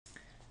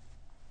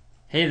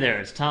Hey there,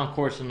 it's Tom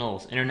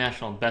Corson-Knowles,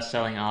 international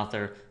best-selling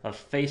author of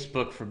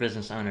Facebook for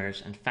Business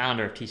Owners and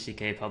founder of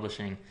TCK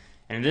Publishing.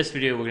 And in this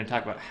video, we're going to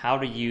talk about how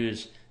to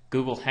use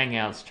Google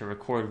Hangouts to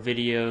record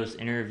videos,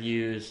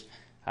 interviews.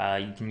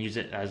 You can use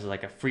it as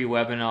like a free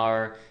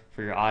webinar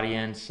for your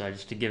audience,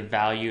 just to give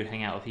value and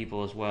hang out with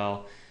people as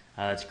well.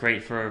 It's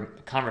great for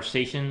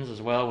conversations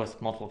as well with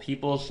multiple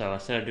people. So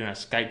instead of doing a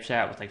Skype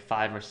chat with like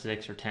 5 or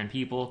 6 or 10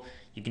 people,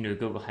 you can do a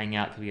Google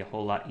Hangout. It can be a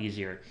whole lot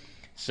easier.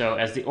 So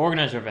as the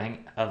organizer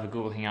of a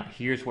Google Hangout,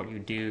 here's what you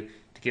do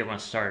to get one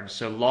started.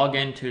 So log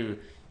into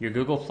your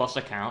Google Plus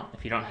account.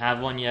 If you don't have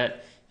one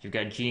yet, if you've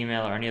got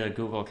Gmail or any other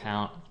Google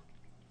account,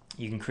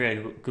 you can create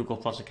a Google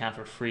Plus account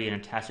for free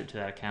and attach it to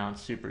that account.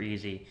 It's super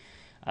easy.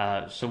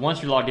 So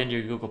once you're logged into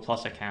your Google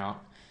Plus account,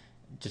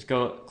 just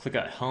go click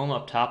at Home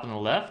up top on the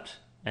left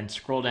and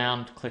scroll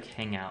down to click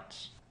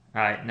Hangouts.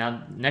 All right,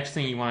 now next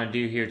thing you want to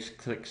do here is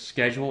click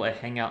Schedule a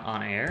Hangout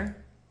on Air.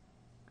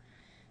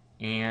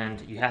 And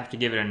you have to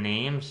give it a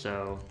name,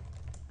 so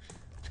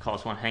let's call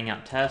this one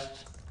Hangout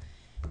Test.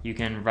 You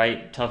can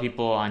tell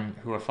people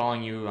who are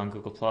following you on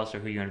Google Plus or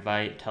who you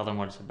invite, tell them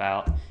what it's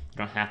about. You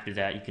don't have to do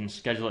that. You can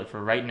schedule it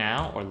for right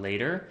now or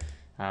later.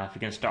 If you're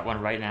going to start one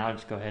right now,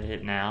 just go ahead and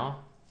hit now.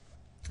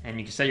 And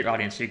you can set your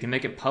audience. So you can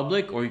make it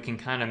public or you can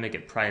kind of make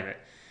it private.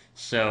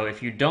 So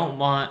if you don't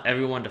want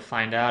everyone to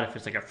find out, if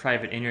it's like a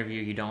private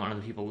interview, you don't want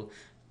other people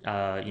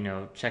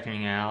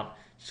checking it out,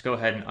 just go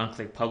ahead and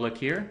unclick public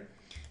here.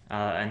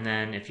 And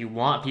then if you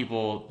want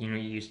people,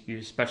 you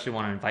especially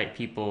want to invite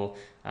people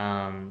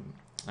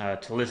to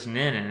listen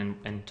in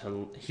and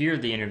to hear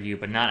the interview,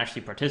 but not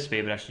actually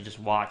participate, but actually just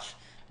watch.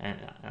 And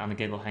on the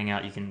Google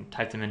Hangout, you can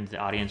type them into the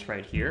audience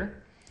right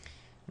here.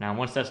 Now,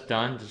 once that's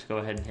done, just go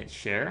ahead and hit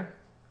share.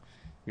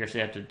 You actually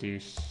have to do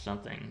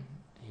something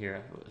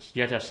here.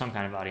 You have to have some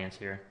kind of audience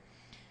here.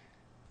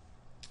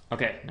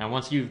 Okay, now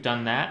once you've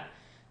done that,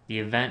 the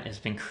event has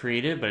been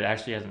created, but it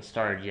actually hasn't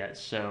started yet.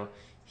 So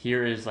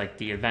here is like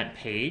the event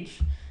page,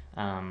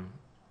 and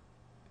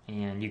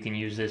you can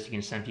use this. You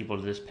can send people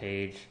to this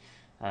page,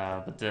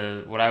 but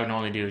what I would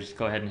normally do is just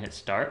go ahead and hit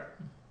start,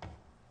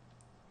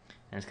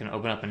 and it's going to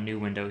open up a new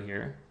window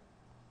here.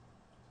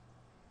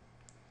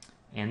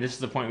 And this is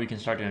the point we can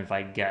start to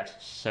invite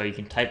guests. So you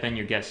can type in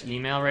your guest's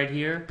email right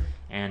here,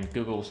 and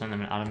Google will send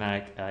them an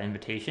automatic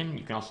invitation.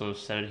 You can also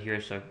set it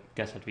here so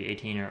guests have to be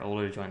 18 or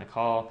older to join the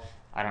call.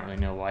 I don't really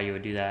know why you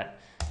would do that.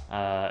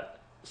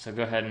 So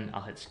go ahead and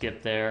I'll hit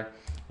skip there.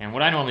 And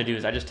what I normally do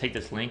is I just take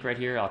this link right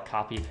here, I'll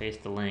copy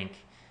paste the link,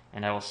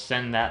 and I will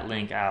send that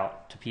link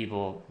out to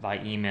people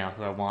by email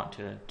who I want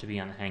to be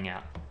on the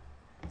Hangout.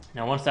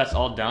 Now once that's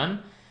all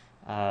done,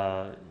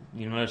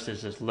 you notice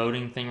there's this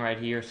loading thing right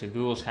here. So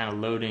Google's kind of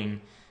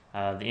loading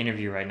the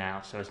interview right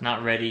now. So it's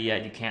not ready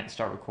yet, you can't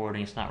start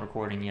recording, it's not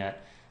recording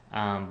yet.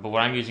 But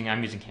what I'm using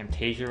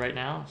Camtasia right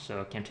now.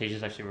 So Camtasia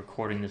is actually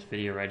recording this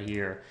video right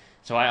here.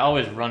 So I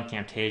always run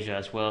Camtasia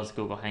as well as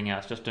Google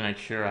Hangouts just to make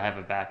sure I have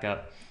a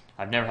backup.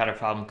 I've never had a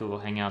problem with Google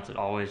Hangouts. It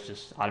always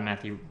just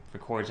automatically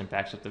records and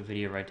backs up the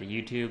video right to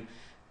YouTube.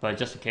 But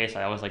just in case,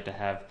 I always like to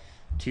have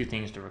 2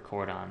 things to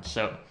record on.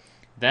 So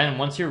then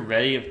once you're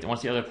ready,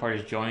 once the other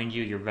party's joined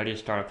you, you're ready to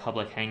start a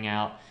public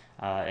Hangout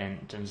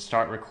and to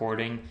start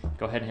recording,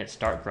 go ahead and hit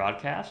Start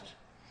Broadcast.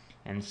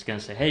 And it's going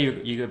to say, hey,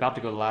 you're about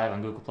to go live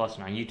on Google Plus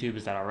and on YouTube.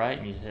 Is that all right?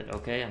 And you hit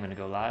OK, I'm going to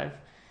go live.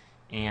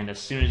 And as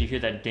soon as you hear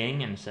that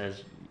ding and it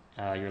says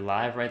you're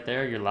live right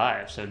there, you're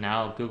live. So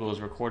now Google is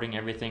recording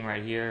everything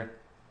right here.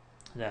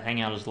 The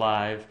Hangout is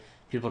live.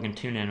 People can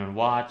tune in and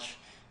watch.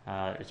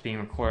 It's being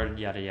recorded,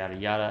 yada, yada,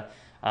 yada.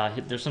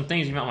 There's some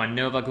things you might want to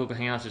know about Google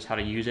Hangouts, just how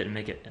to use it and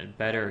make it a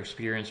better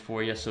experience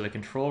for you. So the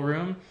control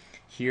room,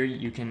 here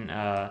you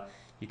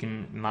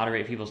can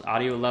moderate people's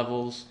audio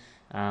levels.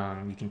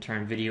 You can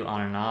turn video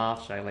on and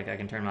off. So I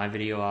can turn my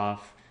video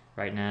off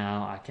right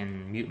now. I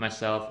can mute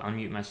myself,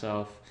 unmute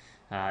myself.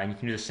 And you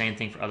can do the same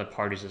thing for other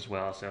parties as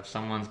well. So if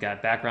someone's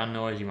got background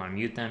noise, you want to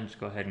mute them, just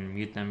go ahead and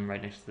mute them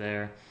right next to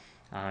there.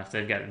 If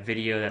they've got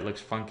video that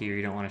looks funky or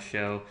you don't want to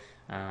show,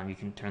 you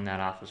can turn that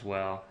off as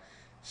well.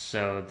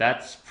 So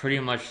that's pretty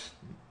much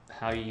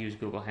how you use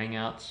Google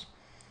Hangouts.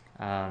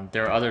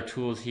 There are other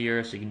tools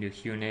here, so you can do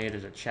Q&A.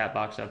 There's a chat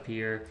box up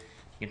here.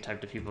 You can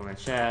type to people in the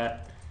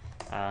chat.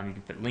 You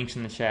can put links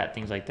in the chat,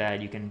 things like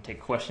that. You can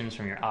take questions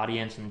from your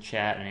audience in the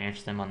chat and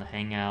answer them on the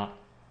Hangout.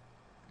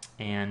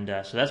 And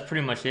so that's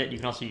pretty much it. You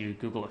can also use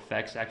Google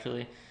Effects,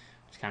 actually.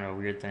 It's kind of a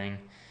weird thing.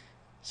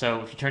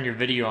 So if you turn your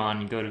video on,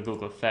 you go to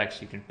Google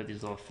Effects, you can put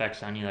these little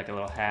effects on you, like a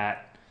little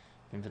hat.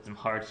 You can put some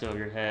hearts over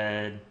your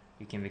head.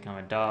 You can become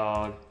a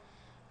dog,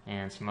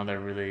 and some other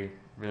really,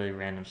 really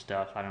random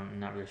stuff. I'm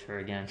not really sure,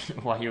 again,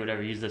 why you would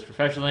ever use this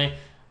professionally,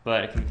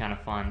 but it can be kind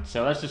of fun.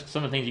 So that's just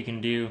some of the things you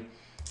can do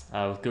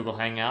with Google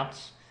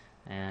Hangouts,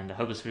 and I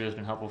hope this video has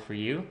been helpful for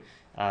you.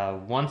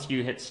 Once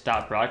you hit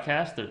stop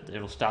broadcast,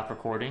 it'll stop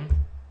recording.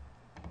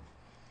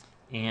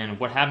 And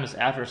what happens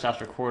after it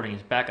stops recording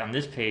is back on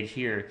this page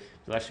here,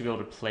 you'll actually be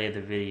able to play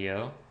the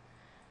video.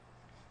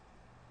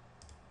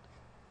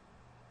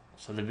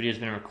 So the video's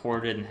been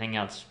recorded and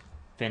Hangouts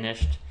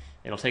finished.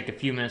 It'll take a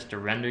few minutes to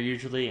render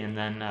usually, and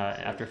then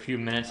after a few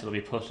minutes it'll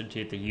be posted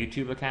to the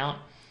YouTube account.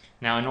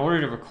 Now, in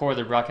order to record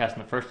the broadcast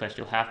in the first place,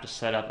 you'll have to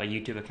set up a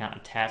YouTube account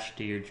attached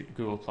to your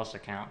Google Plus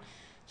account.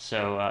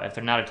 So if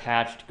they're not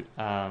attached,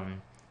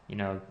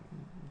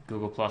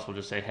 Google Plus will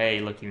just say, hey,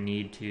 look, you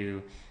need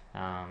to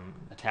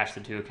attach the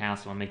two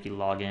accounts. It'll make you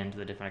log in to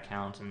the different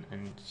accounts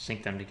and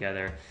sync them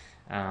together.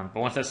 But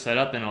once that's set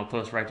up, then it'll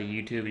post right to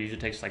YouTube. It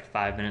usually takes like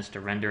 5 minutes to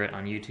render it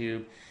on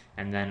YouTube,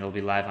 and then it'll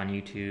be live on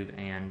YouTube,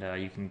 and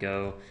you can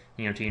go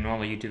to your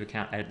normal YouTube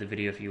account, edit the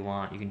video if you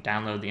want. You can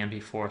download the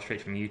MP4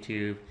 straight from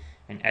YouTube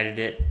and edit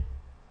it,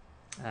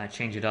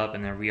 change it up,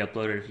 and then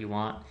re-upload it if you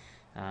want.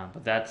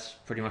 But that's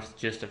pretty much the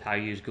gist of how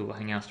you use Google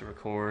Hangouts to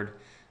record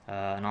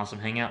an awesome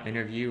Hangout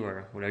interview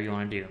or whatever you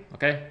want to do.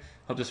 Okay?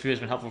 Hope this video has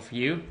been helpful for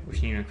you.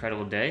 Wishing you an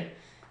incredible day.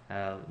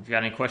 If you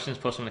got any questions,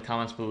 post them in the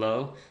comments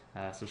below.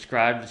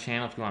 Subscribe to the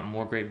channel if you want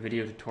more great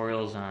video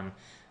tutorials on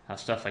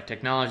stuff like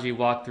technology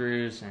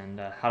walkthroughs and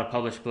how to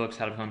publish books,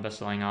 how to become a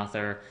best-selling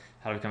author,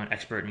 how to become an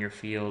expert in your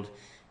field,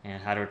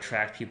 and how to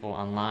attract people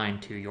online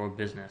to your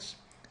business.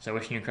 So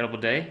wishing you an incredible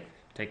day.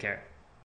 Take care.